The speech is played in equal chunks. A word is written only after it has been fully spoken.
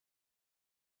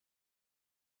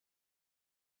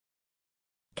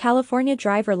California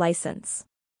driver license.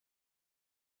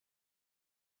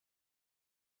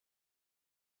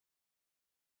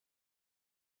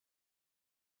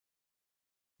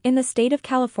 In the state of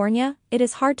California, it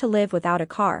is hard to live without a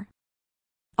car.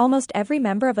 Almost every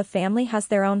member of a family has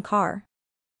their own car.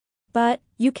 But,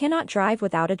 you cannot drive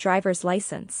without a driver's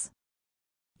license.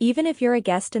 Even if you're a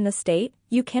guest in the state,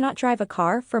 you cannot drive a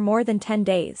car for more than 10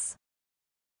 days.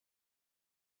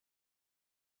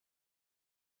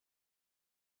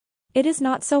 It is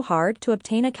not so hard to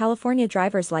obtain a California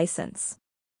driver's license.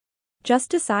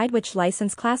 Just decide which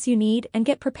license class you need and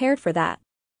get prepared for that.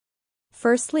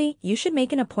 Firstly, you should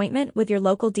make an appointment with your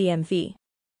local DMV.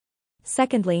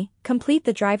 Secondly, complete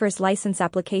the driver's license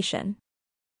application.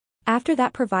 After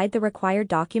that, provide the required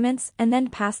documents and then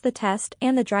pass the test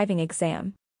and the driving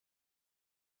exam.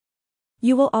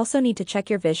 You will also need to check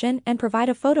your vision and provide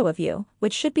a photo of you,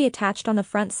 which should be attached on the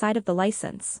front side of the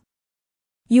license.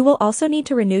 You will also need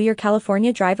to renew your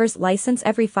California driver's license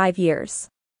every 5 years.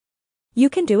 You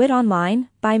can do it online,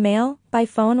 by mail, by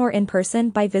phone, or in person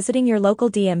by visiting your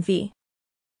local DMV.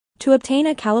 To obtain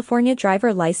a California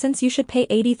driver license, you should pay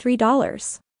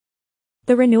 $83.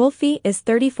 The renewal fee is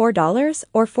 $34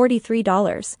 or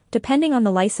 $43, depending on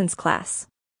the license class.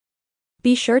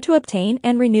 Be sure to obtain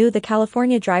and renew the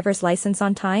California driver's license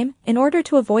on time in order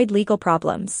to avoid legal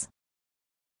problems.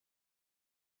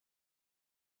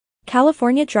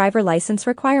 California driver license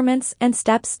requirements and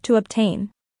steps to obtain.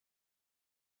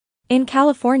 In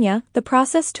California, the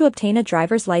process to obtain a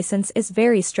driver's license is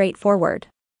very straightforward.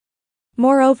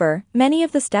 Moreover, many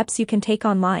of the steps you can take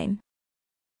online.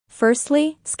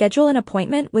 Firstly, schedule an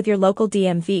appointment with your local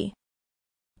DMV.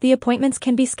 The appointments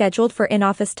can be scheduled for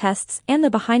in-office tests and the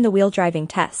behind-the-wheel driving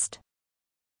test.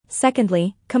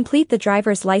 Secondly, complete the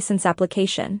driver's license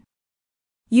application.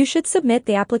 You should submit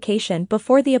the application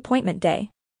before the appointment day.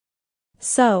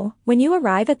 So, when you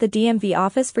arrive at the DMV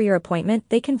office for your appointment,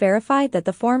 they can verify that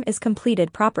the form is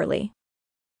completed properly.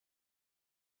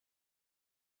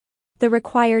 The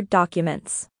required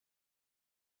documents.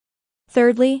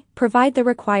 Thirdly, provide the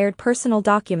required personal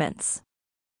documents.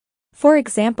 For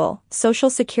example,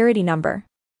 Social Security number.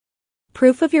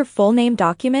 Proof of your full name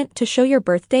document to show your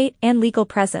birth date and legal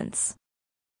presence.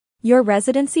 Your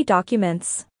residency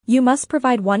documents. You must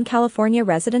provide one California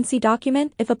residency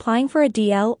document if applying for a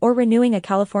DL or renewing a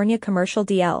California commercial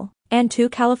DL, and 2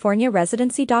 California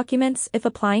residency documents if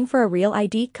applying for a Real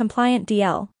ID compliant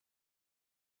DL.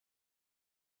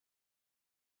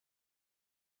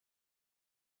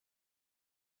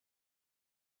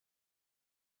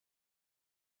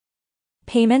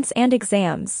 Payments and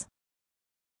exams.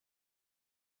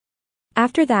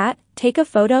 After that, take a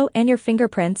photo and your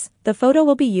fingerprints. The photo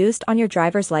will be used on your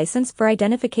driver's license for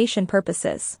identification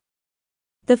purposes.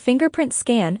 The fingerprint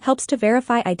scan helps to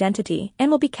verify identity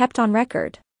and will be kept on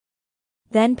record.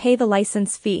 Then pay the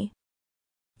license fee.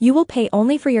 You will pay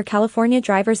only for your California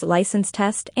driver's license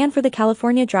test and for the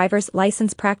California driver's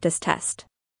license practice test.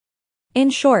 In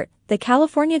short, the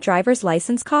California driver's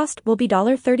license cost will be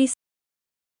 $30.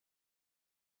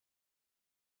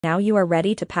 Now you are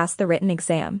ready to pass the written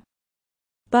exam.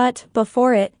 But,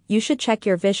 before it, you should check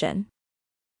your vision.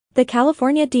 The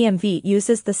California DMV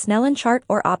uses the Snellen chart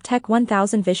or Optec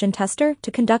 1000 vision tester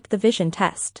to conduct the vision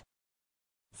test.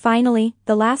 Finally,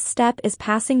 the last step is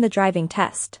passing the driving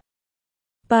test.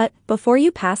 But, before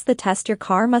you pass the test, your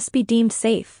car must be deemed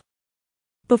safe.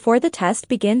 Before the test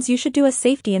begins, you should do a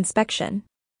safety inspection.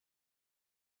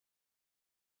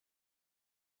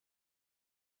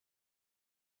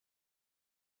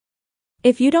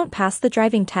 If you don't pass the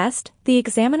driving test, the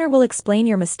examiner will explain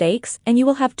your mistakes and you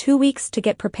will have 2 weeks to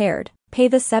get prepared, pay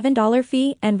the $7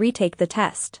 fee and retake the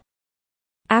test.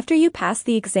 After you pass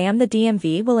the exam, the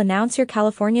DMV will announce your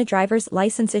California driver's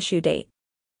license issue date.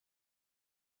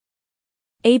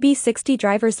 AB60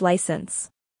 driver's license.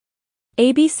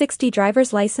 AB60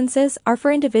 driver's licenses are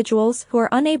for individuals who are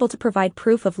unable to provide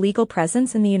proof of legal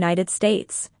presence in the United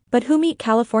States, but who meet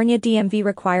California DMV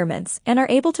requirements and are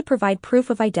able to provide proof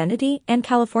of identity and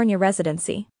California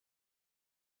residency.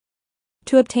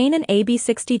 To obtain an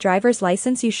AB60 driver's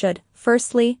license, you should,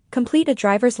 firstly, complete a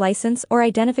driver's license or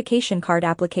identification card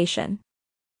application.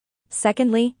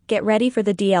 Secondly, get ready for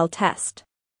the DL test.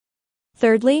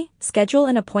 Thirdly, schedule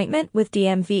an appointment with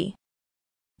DMV.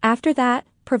 After that,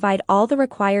 provide all the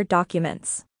required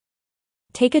documents.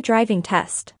 Take a driving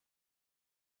test.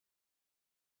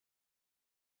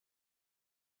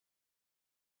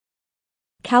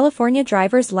 California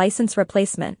driver's license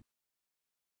replacement.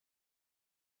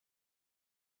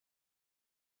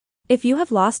 If you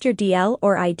have lost your DL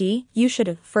or ID, you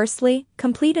should, firstly,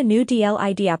 complete a new DL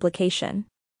ID application.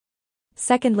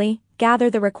 Secondly,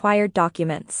 gather the required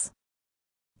documents.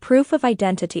 Proof of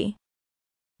identity.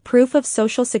 Proof of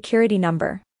social security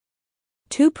number.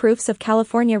 2 proofs of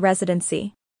California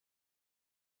residency.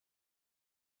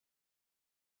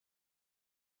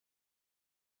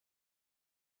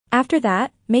 After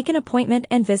that, make an appointment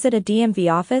and visit a DMV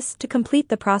office to complete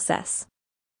the process.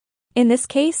 In this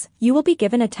case, you will be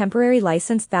given a temporary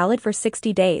license valid for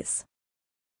 60 days.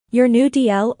 Your new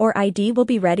DL or ID will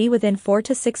be ready within 4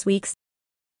 to 6 weeks.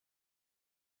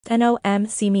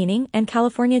 NOMC meaning and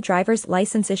California driver's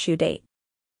license issue date.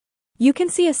 You can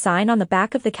see a sign on the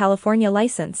back of the California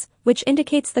license, which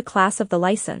indicates the class of the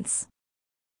license.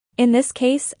 In this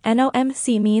case,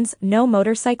 NOMC means no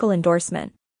motorcycle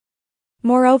endorsement.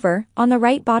 Moreover, on the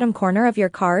right bottom corner of your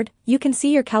card, you can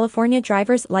see your California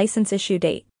driver's license issue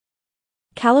date.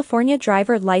 California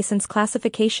driver license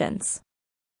classifications.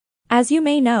 As you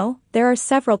may know, there are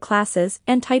several classes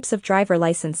and types of driver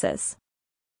licenses.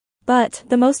 But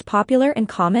the most popular and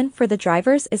common for the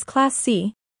drivers is Class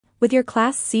C. With your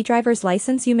Class C driver's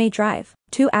license you may drive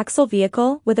 2-axle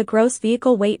vehicle with a gross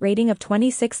vehicle weight rating of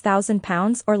 26,000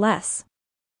 pounds or less.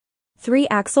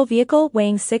 3-axle vehicle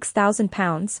weighing 6,000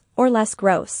 pounds or less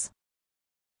gross.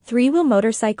 3-wheel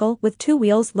motorcycle with 2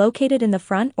 wheels located in the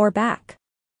front or back.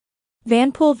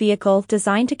 Vanpool vehicle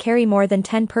designed to carry more than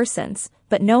 10 persons,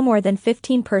 but no more than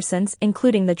 15 persons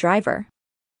including the driver.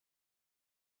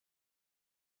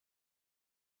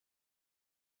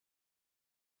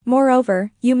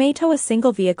 Moreover, you may tow a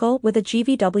single vehicle with a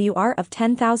GVWR of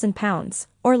 10,000 pounds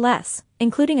or less,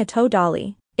 including a tow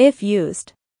dolly, if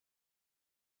used.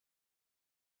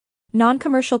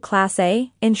 Non-commercial Class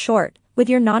A, in short, with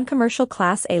your non-commercial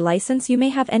Class A license you may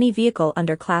have any vehicle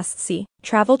under Class C,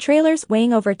 travel trailers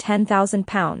weighing over 10,000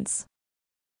 pounds.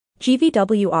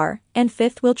 GVWR, and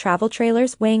fifth-wheel travel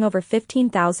trailers weighing over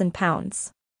 15,000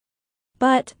 pounds.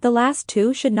 But, the last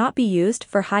two should not be used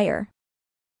for hire.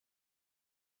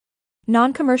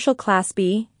 Non-commercial Class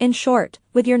B, in short,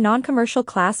 with your non-commercial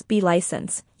Class B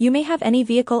license, you may have any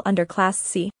vehicle under Class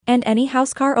C, and any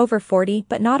house car over 40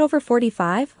 but not over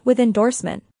 45, with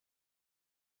endorsement.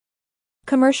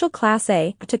 Commercial Class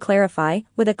A, to clarify,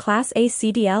 with a Class A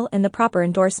CDL and the proper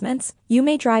endorsements, you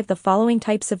may drive the following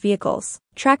types of vehicles: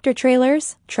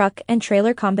 tractor-trailers, truck and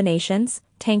trailer combinations,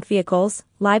 tank vehicles,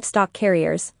 livestock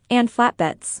carriers, and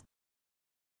flatbeds.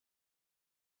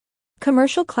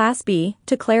 Commercial Class B,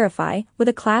 to clarify, with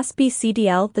a Class B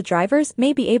CDL the drivers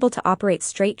may be able to operate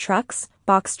straight trucks,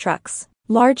 box trucks,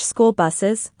 large school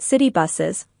buses, city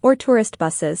buses, or tourist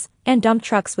buses, and dump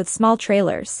trucks with small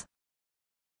trailers.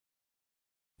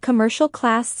 Commercial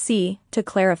Class C, to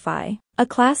clarify, a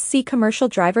Class C commercial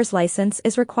driver's license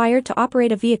is required to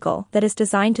operate a vehicle that is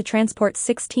designed to transport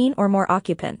 16 or more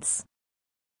occupants.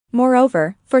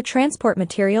 Moreover, for transport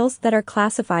materials that are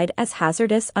classified as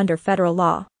hazardous under federal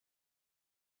law.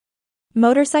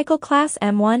 Motorcycle Class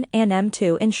M1 and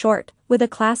M2 in short, with a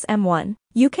Class M1,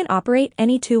 you can operate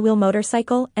any 2-wheel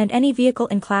motorcycle and any vehicle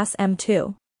in Class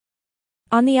M2.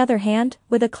 On the other hand,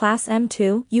 with a Class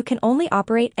M2 you can only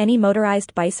operate any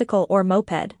motorized bicycle or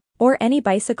moped, or any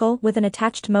bicycle with an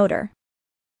attached motor.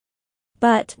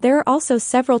 But there are also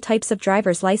several types of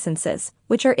driver's licenses,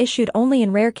 which are issued only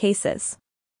in rare cases.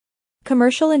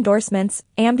 Commercial endorsements,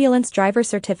 ambulance driver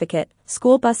certificate,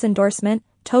 school bus endorsement,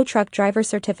 tow truck driver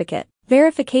certificate,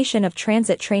 verification of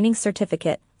transit training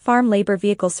certificate, farm labor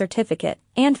vehicle certificate,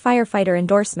 and firefighter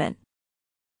endorsement.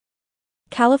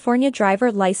 California driver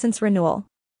license renewal.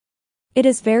 It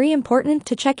is very important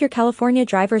to check your California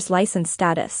driver's license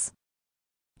status.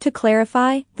 To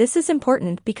clarify, this is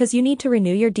important because you need to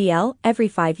renew your DL every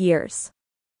 5 years.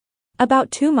 About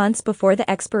 2 months before the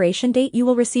expiration date you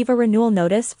will receive a renewal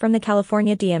notice from the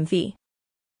California DMV.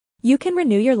 You can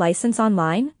renew your license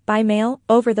online, by mail,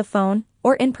 over the phone,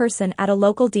 or in person at a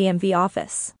local DMV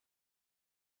office.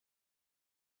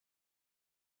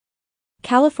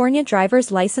 California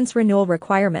driver's license renewal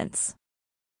requirements.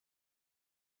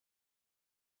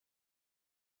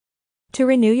 To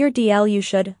renew your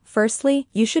DL firstly,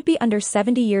 you should be under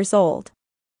 70 years old.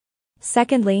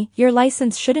 Secondly, your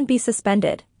license shouldn't be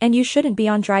suspended, and you shouldn't be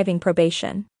on driving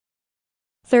probation.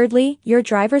 Thirdly, your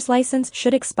driver's license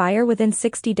should expire within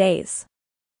 60 days.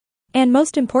 And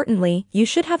most importantly, you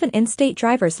should have an in-state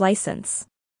driver's license.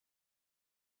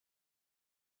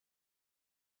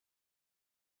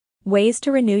 Ways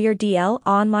to renew your DL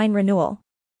online renewal.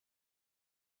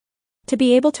 To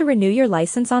be able to renew your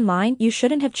license online, you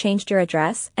shouldn't have changed your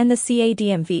address, and the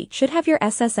CADMV should have your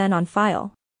SSN on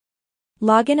file.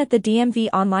 Log in at the DMV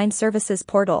Online Services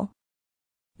portal.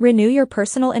 Renew your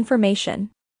personal information.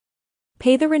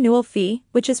 Pay the renewal fee,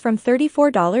 which is from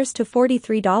 $34 to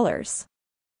 $43.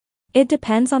 It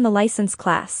depends on the license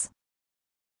class.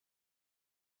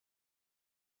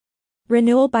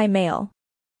 Renewal by mail.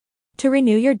 To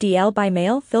renew your DL by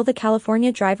mail, fill the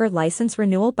California Driver License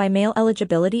Renewal by Mail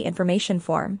Eligibility Information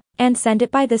Form, and send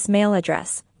it by this mail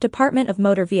address, Department of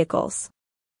Motor Vehicles.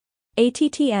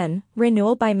 ATTN,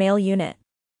 Renewal by Mail Unit.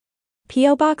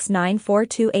 P.O. Box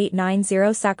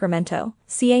 942890 Sacramento,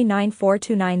 CA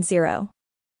 94290.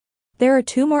 There are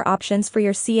 2 more options for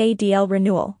your CADL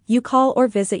renewal. You call or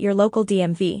visit your local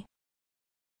DMV.